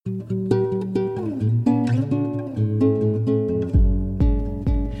Hello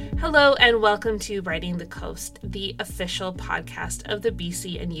and welcome to Writing the Coast, the official podcast of the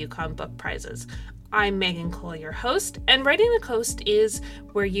BC and Yukon Book Prizes. I'm Megan Cole, your host, and Writing the Coast is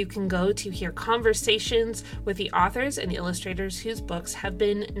where you can go to hear conversations with the authors and illustrators whose books have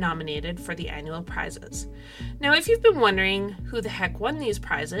been nominated for the annual prizes. Now, if you've been wondering who the heck won these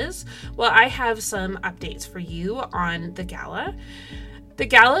prizes, well, I have some updates for you on the gala. The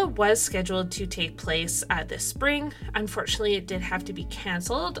gala was scheduled to take place this spring. Unfortunately, it did have to be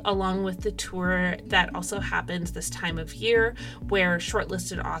canceled, along with the tour that also happens this time of year, where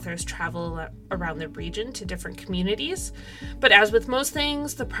shortlisted authors travel around the region to different communities. But as with most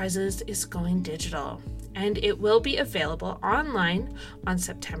things, the prizes is going digital, and it will be available online on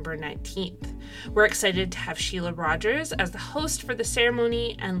September 19th. We're excited to have Sheila Rogers as the host for the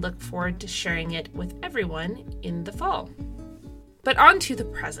ceremony and look forward to sharing it with everyone in the fall. But on to the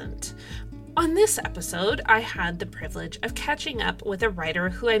present. On this episode, I had the privilege of catching up with a writer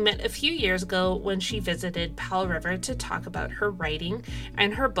who I met a few years ago when she visited Powell River to talk about her writing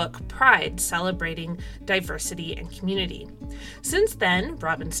and her book Pride, Celebrating Diversity and Community. Since then,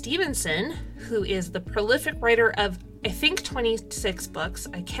 Robin Stevenson, who is the prolific writer of I think 26 books,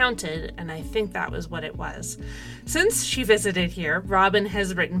 I counted, and I think that was what it was. Since she visited here, Robin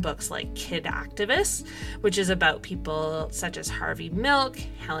has written books like Kid Activists, which is about people such as Harvey Milk,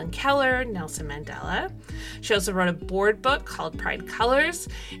 Helen Keller, Nelson Mandela. She also wrote a board book called Pride Colors,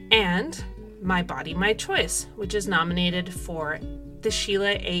 and My Body, My Choice, which is nominated for the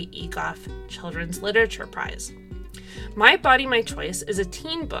Sheila A. Egoff Children's Literature Prize. My Body, My Choice is a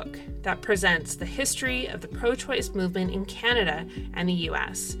teen book that presents the history of the pro-choice movement in Canada and the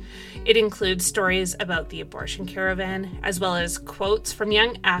US. It includes stories about the abortion caravan, as well as quotes from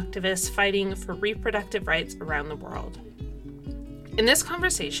young activists fighting for reproductive rights around the world. In this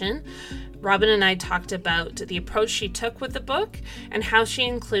conversation, Robin and I talked about the approach she took with the book and how she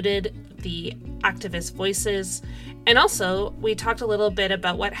included the activist voices. And also, we talked a little bit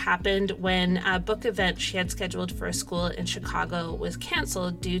about what happened when a book event she had scheduled for a school in Chicago was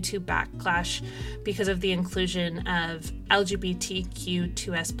canceled due to backlash because of the inclusion of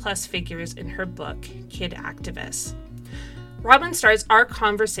LGBTQ2S+ figures in her book, Kid Activists. Robin starts our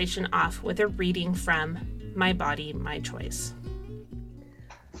conversation off with a reading from My Body, My Choice.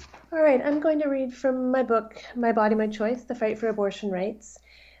 All right, I'm going to read from my book, My Body, My Choice, The Fight for Abortion Rights.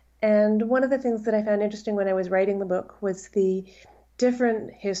 And one of the things that I found interesting when I was writing the book was the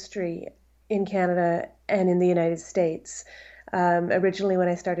different history in Canada and in the United States. Originally, when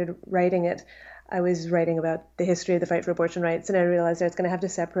I started writing it, I was writing about the history of the fight for abortion rights, and I realized I was going to have to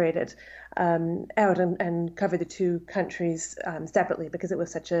separate it out and cover the two countries separately because it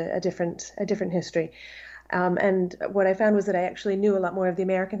was such a different history. And what I found was that I actually knew a lot more of the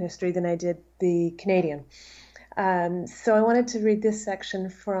American history than I did the Canadian. So I wanted to read this section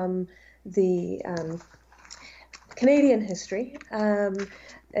from the Canadian history.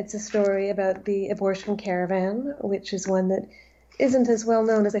 It's a story about the abortion caravan, which is one that isn't as well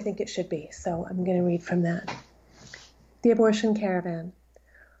known as I think it should be. So I'm going to read from that. The abortion caravan.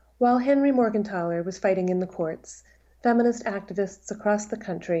 While Henry Morgentaler was fighting in the courts, feminist activists across the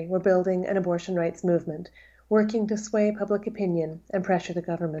country were building an abortion rights movement, working to sway public opinion and pressure the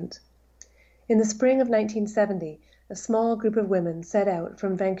government. In the spring of 1970, a small group of women set out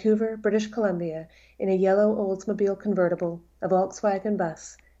from Vancouver, British Columbia, in a yellow Oldsmobile convertible, a Volkswagen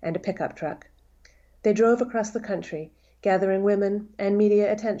bus, and a pickup truck. They drove across the country, gathering women and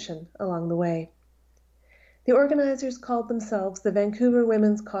media attention along the way. The organizers called themselves the Vancouver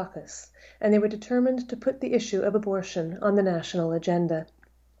Women's Caucus, and they were determined to put the issue of abortion on the national agenda.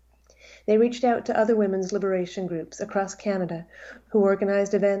 They reached out to other women's liberation groups across Canada who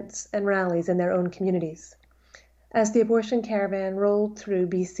organized events and rallies in their own communities. As the abortion caravan rolled through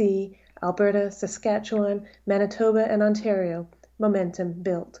BC, Alberta, Saskatchewan, Manitoba, and Ontario, momentum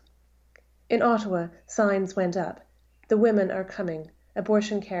built. In Ottawa, signs went up. The women are coming.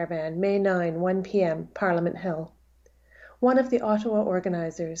 Abortion caravan, May 9, 1 p.m., Parliament Hill. One of the Ottawa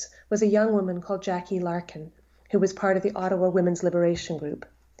organizers was a young woman called Jackie Larkin, who was part of the Ottawa Women's Liberation Group.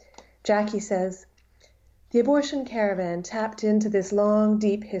 Jackie says, "The abortion caravan tapped into this long,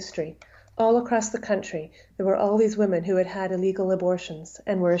 deep history. All across the country, there were all these women who had had illegal abortions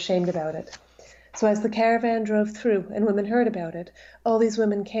and were ashamed about it. So as the caravan drove through and women heard about it, all these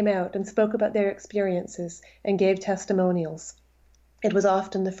women came out and spoke about their experiences and gave testimonials. It was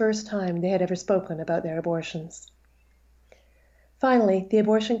often the first time they had ever spoken about their abortions." Finally, the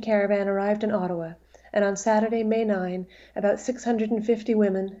abortion caravan arrived in Ottawa, and on Saturday, May 9, about 650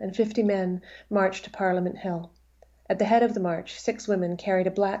 women and 50 men marched to Parliament Hill. At the head of the march, 6 women carried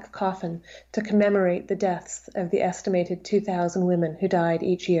a black coffin to commemorate the deaths of the estimated 2,000 women who died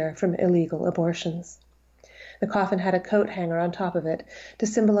each year from illegal abortions. The coffin had a coat hanger on top of it to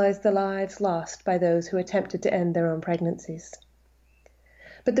symbolize the lives lost by those who attempted to end their own pregnancies.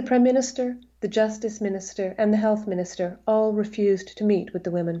 But the Prime Minister, the Justice Minister, and the Health Minister all refused to meet with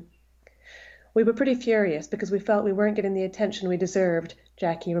the women. We were pretty furious because we felt we weren't getting the attention we deserved,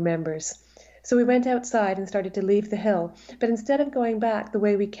 Jackie remembers. So we went outside and started to leave the hill, but instead of going back the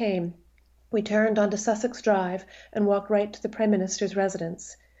way we came, we turned onto Sussex Drive and walked right to the Prime Minister's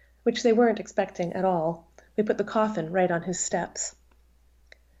residence, which they weren't expecting at all. We put the coffin right on his steps.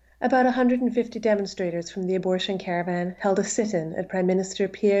 About 150 demonstrators from the abortion caravan held a sit-in at Prime Minister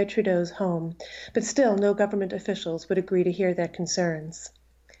Pierre Trudeau's home, but still no government officials would agree to hear their concerns.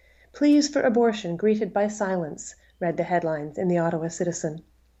 "Pleas for abortion greeted by silence," read the headlines in the Ottawa Citizen.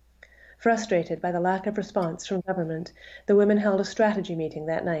 Frustrated by the lack of response from government, the women held a strategy meeting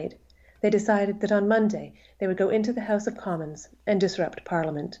that night. They decided that on Monday they would go into the House of Commons and disrupt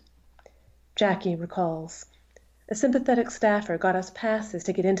Parliament. Jackie recalls, "A sympathetic staffer got us passes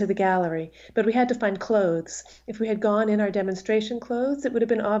to get into the gallery, but we had to find clothes. If we had gone in our demonstration clothes, it would have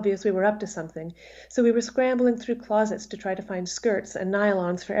been obvious we were up to something. So we were scrambling through closets to try to find skirts and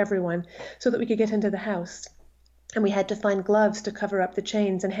nylons for everyone so that we could get into the house. And we had to find gloves to cover up the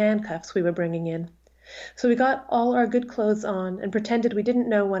chains and handcuffs we were bringing in. So we got all our good clothes on and pretended we didn't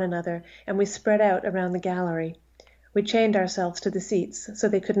know one another, and we spread out around the gallery. We chained ourselves to the seats so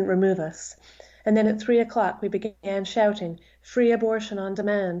they couldn't remove us. And then at 3 o'clock we began shouting, 'Free abortion on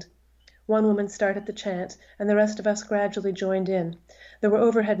demand.' One woman started the chant, and the rest of us gradually joined in. There were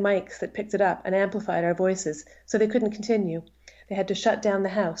overhead mics that picked it up and amplified our voices, so they couldn't continue. They had to shut down the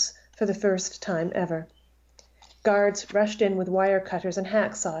house for the first time ever. Guards rushed in with wire cutters and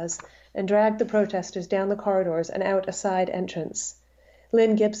hacksaws and dragged the protesters down the corridors and out a side entrance.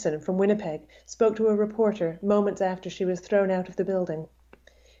 Lynn Gibson from Winnipeg spoke to a reporter moments after she was thrown out of the building.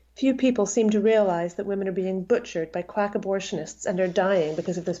 Few people seem to realize that women are being butchered by quack abortionists and are dying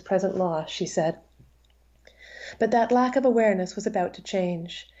because of this present law, she said. But that lack of awareness was about to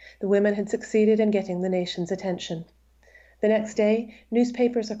change. The women had succeeded in getting the nation's attention. The next day,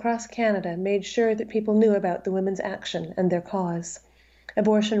 newspapers across Canada made sure that people knew about the women's action and their cause.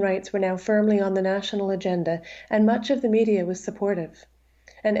 Abortion rights were now firmly on the national agenda, and much of the media was supportive.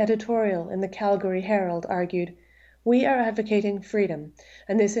 An editorial in the Calgary Herald argued, "We are advocating freedom,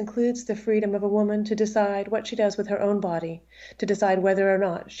 and this includes the freedom of a woman to decide what she does with her own body, to decide whether or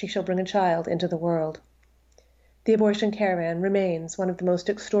not she shall bring a child into the world." The abortion caravan remains one of the most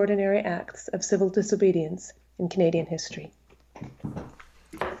extraordinary acts of civil disobedience in Canadian history.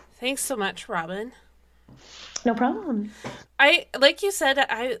 Thanks so much, Robin. No problem. Like you said,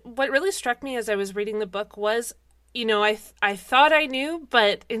 what really struck me as I was reading the book was, I thought I knew,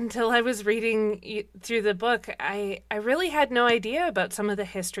 but until I was reading through the book, I really had no idea about some of the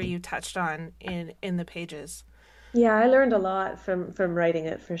history you touched on in the pages. Yeah, I learned a lot from writing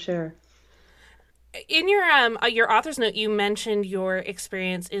it, for sure. In your author's note, you mentioned your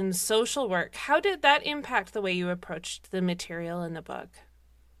experience in social work. How did that impact the way you approached the material in the book?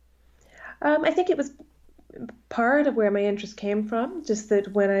 I think it was part of where my interest came from. Just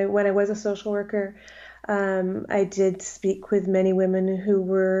that when I was a social worker, I did speak with many women who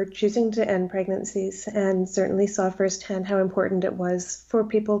were choosing to end pregnancies, and certainly saw firsthand how important it was for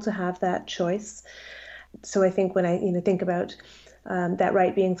people to have that choice. So I think when I think about that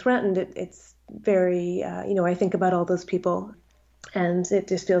right being threatened, it's very, I think about all those people, and it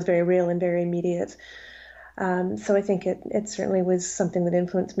just feels very real and very immediate. So I think it certainly was something that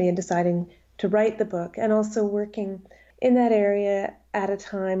influenced me in deciding to write the book, and also working in that area at a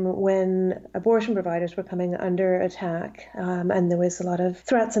time when abortion providers were coming under attack, and there was a lot of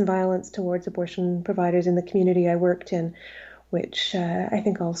threats and violence towards abortion providers in the community I worked in, which I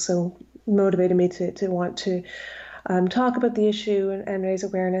think also motivated me to want to talk about the issue and raise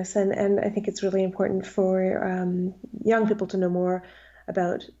awareness. And I think it's really important for young people to know more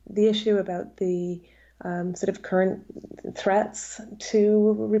about the issue, about the sort of current threats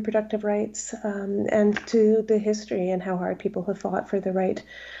to reproductive rights, and to the history and how hard people have fought for the right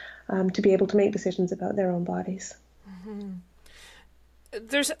to be able to make decisions about their own bodies. Mm-hmm.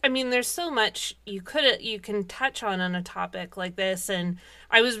 There's so much you can touch on a topic like this, and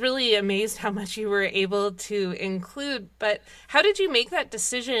I was really amazed how much you were able to include. But how did you make that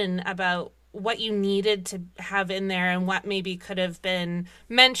decision about what you needed to have in there and what maybe could have been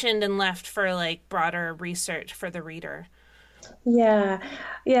mentioned and left for like broader research for the reader? Yeah,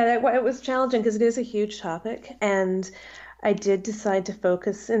 it was challenging because it is a huge topic, and I did decide to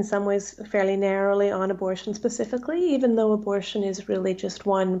focus in some ways fairly narrowly on abortion specifically, even though abortion is really just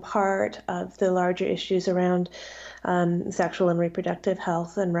one part of the larger issues around sexual and reproductive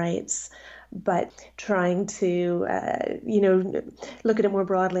health and rights. But trying to, look at it more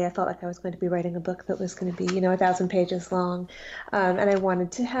broadly, I felt like I was going to be writing a book that was going to be, 1,000 pages long. And I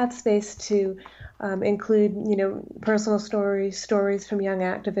wanted to have space to include, personal stories from young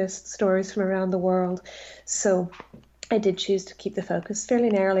activists, stories from around the world. So I did choose to keep the focus fairly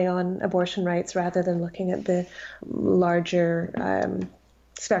narrowly on abortion rights rather than looking at the larger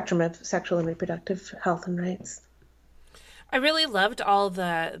spectrum of sexual and reproductive health and rights. I really loved all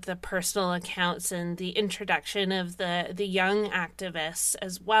the personal accounts and the introduction of the young activists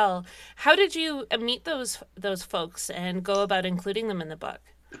as well. How did you meet those folks and go about including them in the book?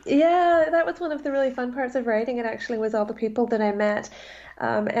 Yeah, that was one of the really fun parts of writing it, actually, was all the people that I met.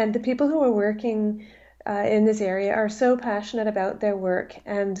 And the people who are working in this area are so passionate about their work.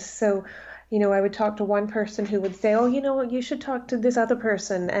 And so, I would talk to one person who would say, oh, you should talk to this other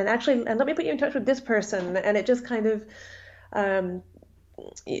person. And let me put you in touch with this person. And it just kind of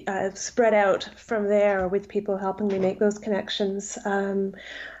spread out from there with people helping me make those connections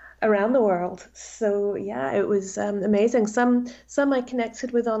around the world. So yeah, it was amazing. Some I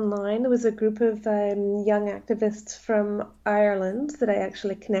connected with online. There was a group of young activists from Ireland that I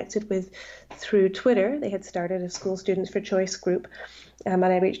actually connected with through Twitter. They had started a School Students for Choice group, and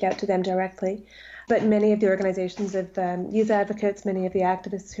I reached out to them directly. But many of the organizations of youth advocates, many of the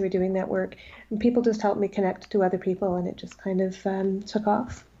activists who are doing that work, and people just helped me connect to other people, and it just kind of took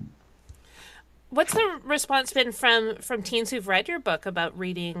off. What's the response been from teens who've read your book about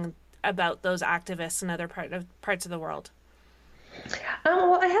reading about those activists in other parts of the world?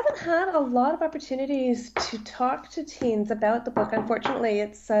 Well, I haven't had a lot of opportunities to talk to teens about the book. Unfortunately,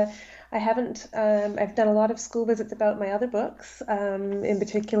 I haven't. I've done a lot of school visits about my other books, in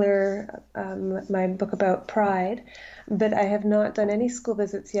particular my book about Pride, but I have not done any school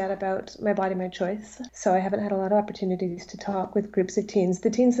visits yet about My Body, My Choice. So I haven't had a lot of opportunities to talk with groups of teens. The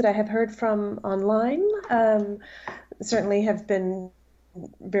teens that I have heard from online certainly have been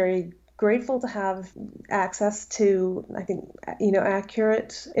very grateful to have access to, I think,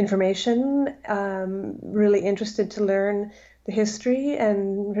 accurate information, really interested to learn the history,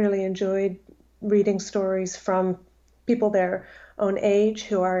 and really enjoyed reading stories from people their own age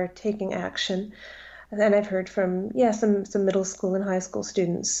who are taking action. And I've heard from, some middle school and high school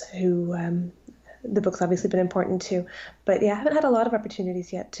students who the book's obviously been important to. But yeah, I haven't had a lot of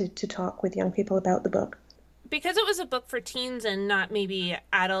opportunities yet to talk with young people about the book. Because it was a book for teens and not maybe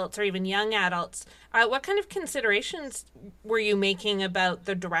adults or even young adults, what kind of considerations were you making about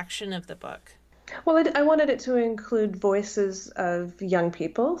the direction of the book? Well, I wanted it to include voices of young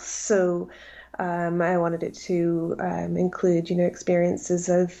people. So I wanted it to include, experiences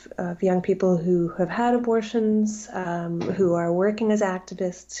of young people who have had abortions, who are working as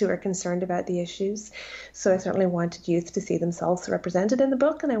activists, who are concerned about the issues. So I certainly wanted youth to see themselves represented in the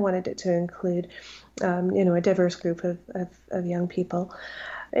book, and I wanted it to include, a diverse group of young people.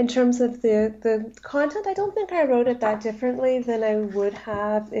 In terms of the content, I don't think I wrote it that differently than I would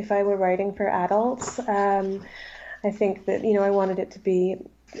have if I were writing for adults. I think that, I wanted it to be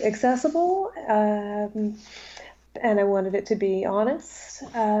accessible, and I wanted it to be honest,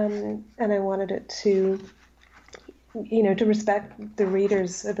 and I wanted it to, to respect the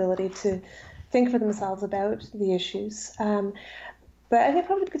reader's ability to think for themselves about the issues. But I think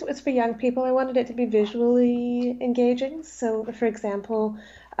probably because it was for young people, I wanted it to be visually engaging. So, for example,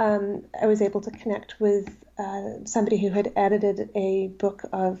 I was able to connect with somebody who had edited a book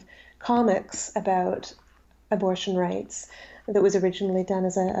of comics about abortion rights that was originally done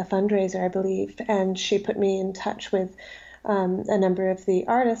as a fundraiser, I believe. And she put me in touch with a number of the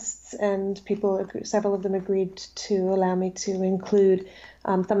artists, and several of them agreed to allow me to include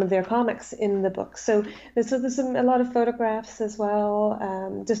some of their comics in the book. So there's a lot of photographs as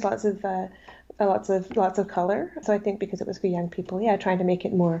well, just lots of color. So I think because it was for young people, trying to make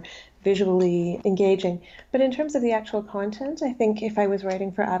it more visually engaging. But in terms of the actual content, I think if I was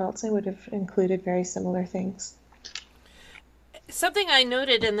writing for adults, I would have included very similar things. Something I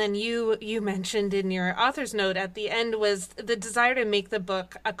noted, and then you mentioned in your author's note at the end, was the desire to make the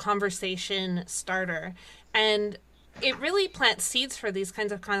book a conversation starter. And it really plants seeds for these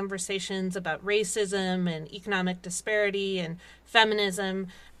kinds of conversations about racism and economic disparity and feminism.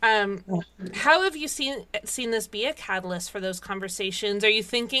 How have you seen this be a catalyst for those conversations? Are you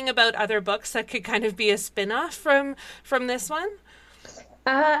thinking about other books that could kind of be a spin-off from this one?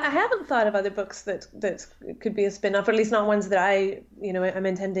 I haven't thought of other books that could be a spin-off, or at least not ones that I'm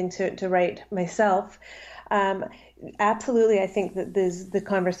intending to write myself. Um, Absolutely, I think that the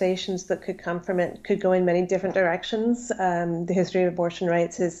conversations that could come from it could go in many different directions. The history of abortion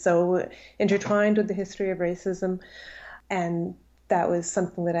rights is so intertwined with the history of racism, and that was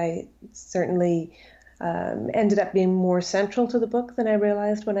something that I certainly ended up being more central to the book than I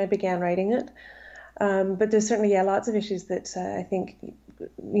realized when I began writing it. But there's certainly, yeah, lots of issues that I think,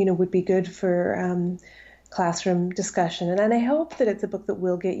 would be good for classroom discussion. And I hope that it's a book that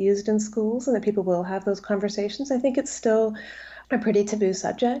will get used in schools and that people will have those conversations. I think it's still a pretty taboo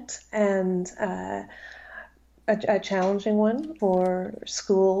subject and a challenging one for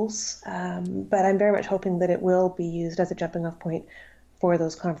schools. But I'm very much hoping that it will be used as a jumping off point for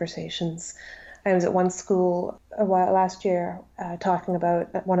those conversations. I was at one school a while last year talking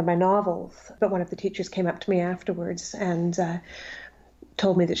about one of my novels, but one of the teachers came up to me afterwards and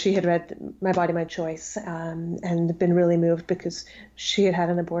told me that she had read My Body, My Choice and been really moved because she had had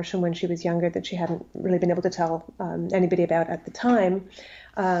an abortion when she was younger that she hadn't really been able to tell anybody about at the time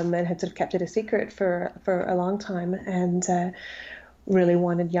and had sort of kept it a secret for a long time and really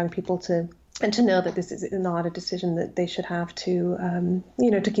wanted young people to know that this is not a decision that they should have to,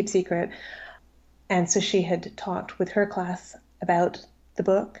 to keep secret. And so she had talked with her class about the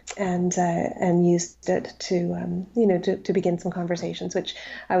book and used it to to begin some conversations, which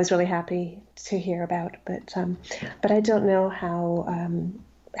I was really happy to hear about. But I don't know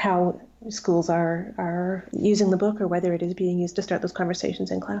how schools are using the book or whether it is being used to start those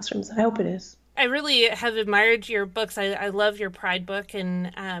conversations in classrooms. I hope it is. I really have admired your books. I love your Pride book,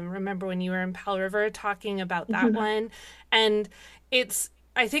 and remember when you were in Powell River talking about that one, and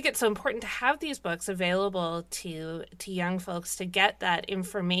I think it's so important to have these books available to young folks to get that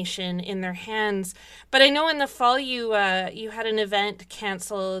information in their hands. But I know in the fall you had an event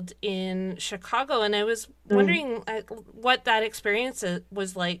canceled in Chicago, and I was wondering what that experience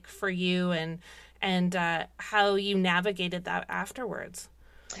was like for you and how you navigated that afterwards.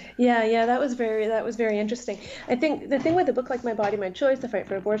 Yeah, that was very interesting. I think the thing with a book like My Body, My Choice, The Fight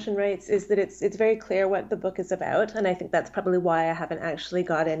for Abortion Rights, is that it's very clear what the book is about, and I think that's probably why I haven't actually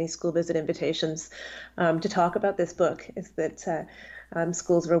got any school visit invitations to talk about this book. Is that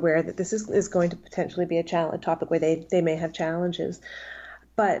schools are aware that this is going to potentially be a topic where they may have challenges.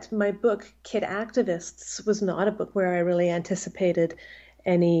 But my book, Kid Activists, was not a book where I really anticipated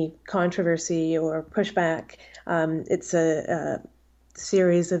any controversy or pushback. It's a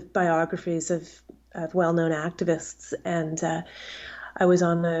series of biographies of well-known activists, and I was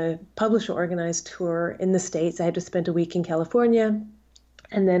on a publisher-organized tour in the States. I had to spend a week in California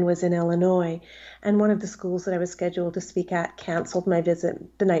and then was in Illinois, and one of the schools that I was scheduled to speak at canceled my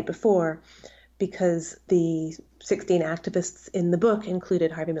visit the night before because the 16 activists in the book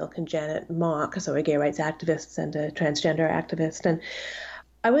included Harvey Milk and Janet Mock, so a gay rights activist and a transgender activist, and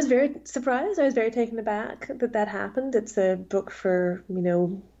I was very surprised. I was very taken aback that happened. It's a book for,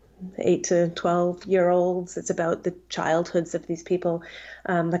 8 to 12-year-olds. It's about the childhoods of these people.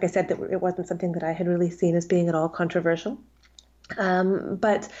 Like I said, that it wasn't something that I had really seen as being at all controversial.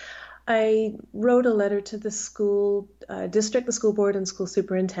 But I wrote a letter to the school district, the school board and school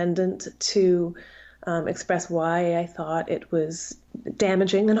superintendent to express why I thought it was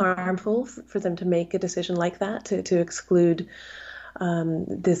damaging and harmful for them to make a decision like that, to exclude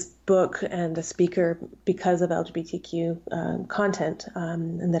this book and a speaker because of LGBTQ content,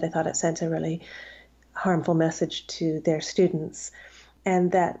 and that I thought it sent a really harmful message to their students.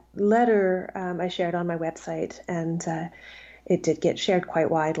 And that letter I shared on my website, and it did get shared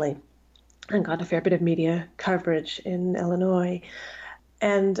quite widely and got a fair bit of media coverage in Illinois.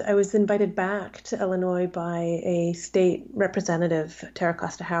 And I was invited back to Illinois by a state representative, Tara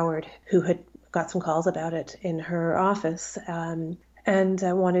Costa Howard, who had got some calls about it in her office and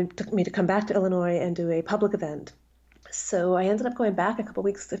wanted me to come back to Illinois and do a public event. So I ended up going back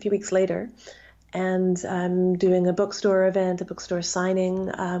a few weeks later, and doing a bookstore event, a bookstore signing,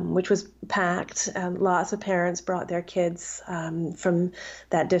 which was packed. Lots of parents brought their kids from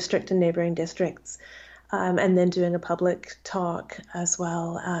that district and neighboring districts. And then doing a public talk as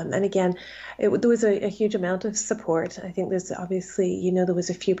well. And again, there was a huge amount of support. I think there's obviously, there was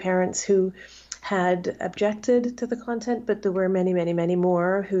a few parents who had objected to the content, but there were many, many, many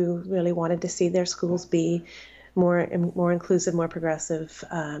more who really wanted to see their schools be more inclusive, more progressive,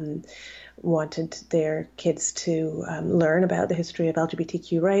 wanted their kids to learn about the history of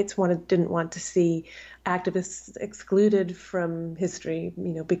LGBTQ rights, didn't want to see activists excluded from history,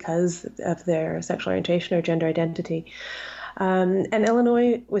 because of their sexual orientation or gender identity. And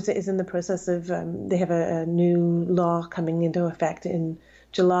Illinois is in the process of, they have a new law coming into effect in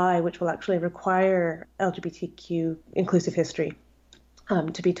July, which will actually require LGBTQ inclusive history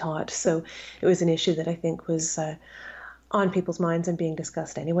to be taught. So it was an issue that I think was on people's minds and being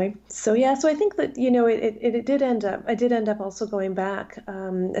discussed anyway. So yeah, so I think that, it did end up, I did end up also going back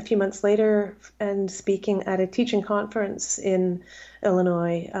a few months later and speaking at a teaching conference in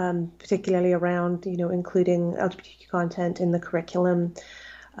Illinois, particularly around, including LGBTQ content in the curriculum,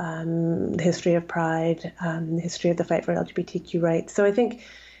 the history of Pride, the history of the fight for LGBTQ rights. So I think,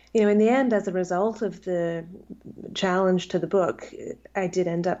 in the end, as a result of the challenge to the book, I did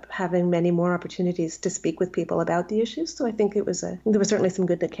end up having many more opportunities to speak with people about the issues. So I think there was certainly some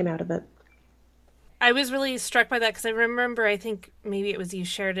good that came out of it. I was really struck by that because I remember, I think maybe it was you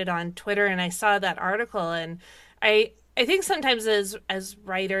shared it on Twitter, and I saw that article, and I think sometimes as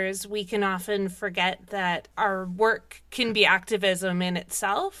writers, we can often forget that our work can be activism in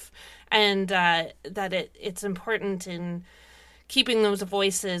itself, and that it's important in keeping those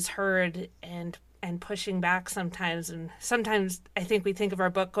voices heard and pushing back sometimes. And sometimes I think we think of our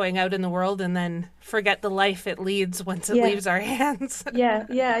book going out in the world and then forget the life it leads once it leaves our hands. Yeah.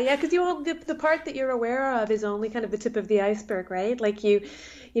 Because the part that you're aware of is only kind of the tip of the iceberg, right? Like you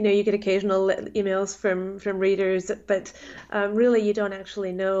get occasional emails from readers, but really you don't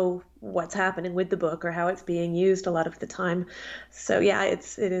actually know what's happening with the book or how it's being used a lot of the time. So yeah,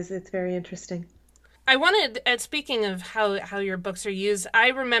 it's very interesting. I wanted, speaking of how your books are used, I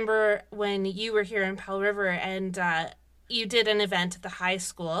remember when you were here in Powell River and you did an event at the high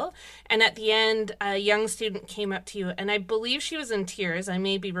school, and at the end, a young student came up to you, and I believe she was in tears. I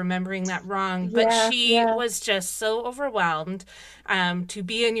may be remembering that wrong, but she was just so overwhelmed to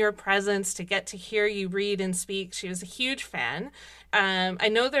be in your presence, to get to hear you read and speak. She was a huge fan. I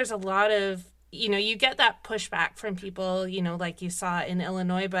know there's a lot of you get that pushback from people, like you saw in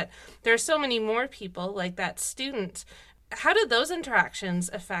Illinois, but there are so many more people like that student. How did those interactions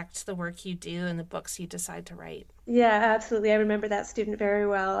affect the work you do and the books you decide to write? Yeah, absolutely. I remember that student very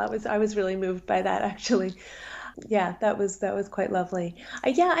well. I was really moved by that, actually. Yeah, that was quite lovely.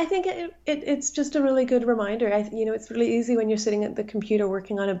 I think it's just a really good reminder. It's really easy when you're sitting at the computer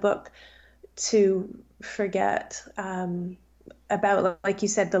working on a book to forget about, like you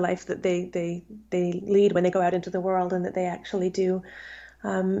said, the life that they lead when they go out into the world, and that they actually do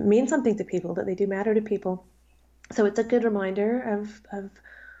mean something to people, that they do matter to people. So it's a good reminder of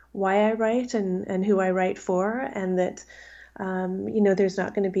why I write and who I write for, and that there's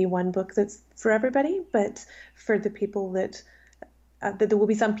not going to be one book that's for everybody, but for the people that there will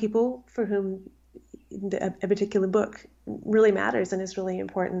be some people for whom a particular book really matters and is really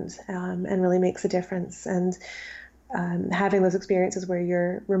important and really makes a difference. And having those experiences where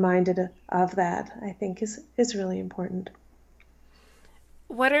you're reminded of that, I think is really important.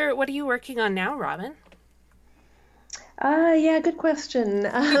 What are you working on now, Robin? Yeah, good question.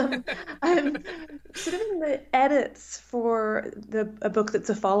 I'm sort of in the edits for a book that's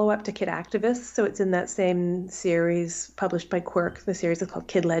a follow-up to Kid Activists. So it's in that same series published by Quirk. The series is called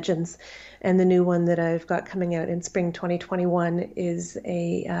Kid Legends. And the new one that I've got coming out in spring 2021 is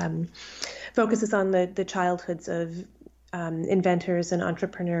focuses on the childhoods of inventors and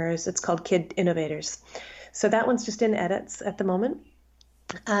entrepreneurs. It's called Kid Innovators. So that one's just in edits at the moment.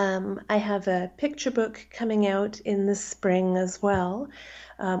 I have a picture book coming out in the spring as well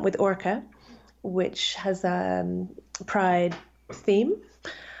with Orca, which has a Pride theme.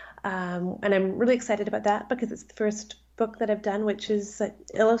 And I'm really excited about that because it's the first book that I've done which is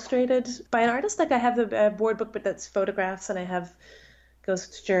illustrated by an artist. Like I have a board book, but that's photographs, and I have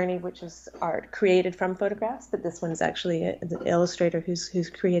Ghost Journey, which is art created from photographs, but this one is actually the illustrator who's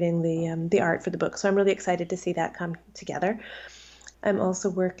creating the art for the book. So I'm really excited to see that come together. I'm also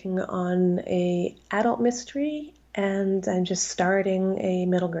working on a adult mystery, and I'm just starting a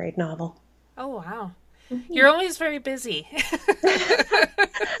middle grade novel. Oh, wow. Mm-hmm. You're always very busy.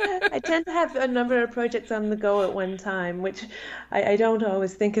 I tend to have a number of projects on the go at one time, which I don't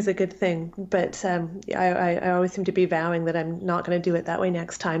always think is a good thing. But I always seem to be vowing that I'm not going to do it that way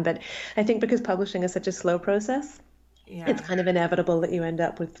next time. But I think because publishing is such a slow process, it's kind of inevitable that you end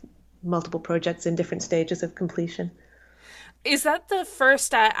up with multiple projects in different stages of completion. Is that the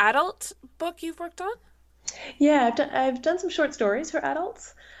first adult book you've worked on? Yeah, I've done some short stories for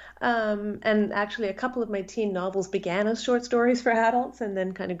adults. And actually a couple of my teen novels began as short stories for adults and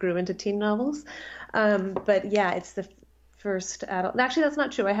then kind of grew into teen novels. But yeah, it's the first adult. Actually, that's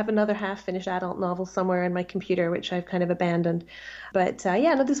not true. I have another half-finished adult novel somewhere in my computer, which I've kind of abandoned. But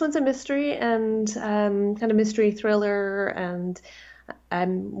this one's a mystery and kind of mystery thriller, and I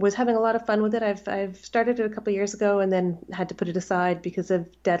was having a lot of fun with it. I've started it a couple of years ago and then had to put it aside because of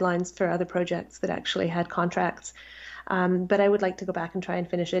deadlines for other projects that actually had contracts. But I would like to go back and try and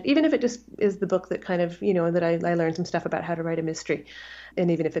finish it, even if it just is the book that kind of, that I learned some stuff about how to write a mystery. And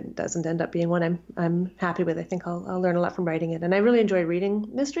even if it doesn't end up being one I'm happy with, I think I'll learn a lot from writing it. And I really enjoy reading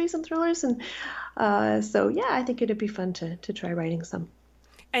mysteries and thrillers. And so, yeah, I think it'd be fun to try writing some.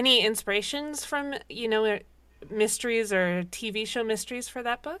 Any inspirations from, mysteries or TV show mysteries for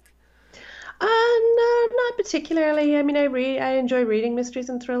that book? No, not particularly. I mean, I enjoy reading mysteries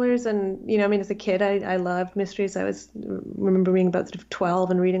and thrillers, and as a kid, I loved mysteries. Remember being about sort of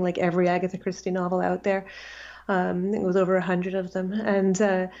 12 and reading like every Agatha Christie novel out there. I think it was over 100 of them, and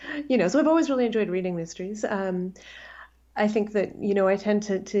so I've always really enjoyed reading mysteries. I think that I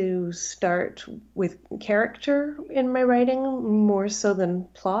tend to start with character in my writing more so than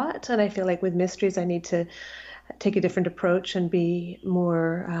plot, and I feel like with mysteries, I need to take a different approach and be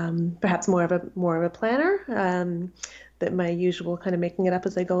more, perhaps more of a planner. That my usual kind of making it up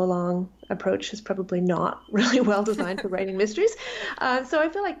as I go along approach is probably not really well designed for writing mysteries. So I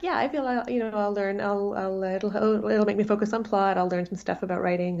feel like, I'll learn. It'll make me focus on plot. I'll learn some stuff about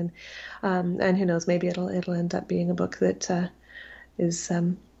writing, and who knows, maybe it'll end up being a book that is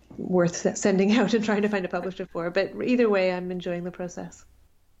worth sending out and trying to find a publisher for. But either way, I'm enjoying the process.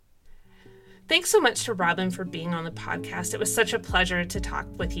 Thanks so much to Robin for being on the podcast. It was such a pleasure to talk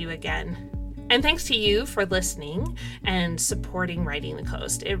with you again. And thanks to you for listening and supporting Writing the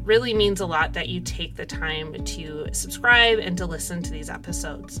Coast. It really means a lot that you take the time to subscribe and to listen to these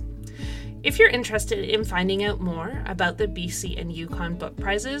episodes. If you're interested in finding out more about the BC and Yukon Book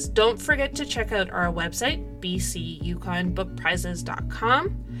Prizes, don't forget to check out our website,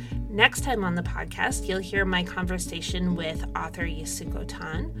 bcyukonbookprizes.com. Next time on the podcast, you'll hear my conversation with author Yasuko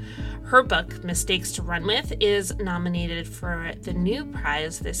Tan. Her book, Mistakes to Run With, is nominated for the new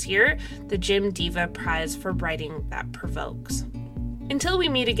prize this year, the Jim Diva Prize for Writing That Provokes. Until we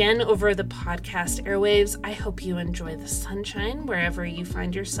meet again over the podcast airwaves, I hope you enjoy the sunshine wherever you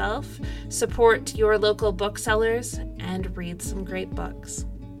find yourself, support your local booksellers, and read some great books.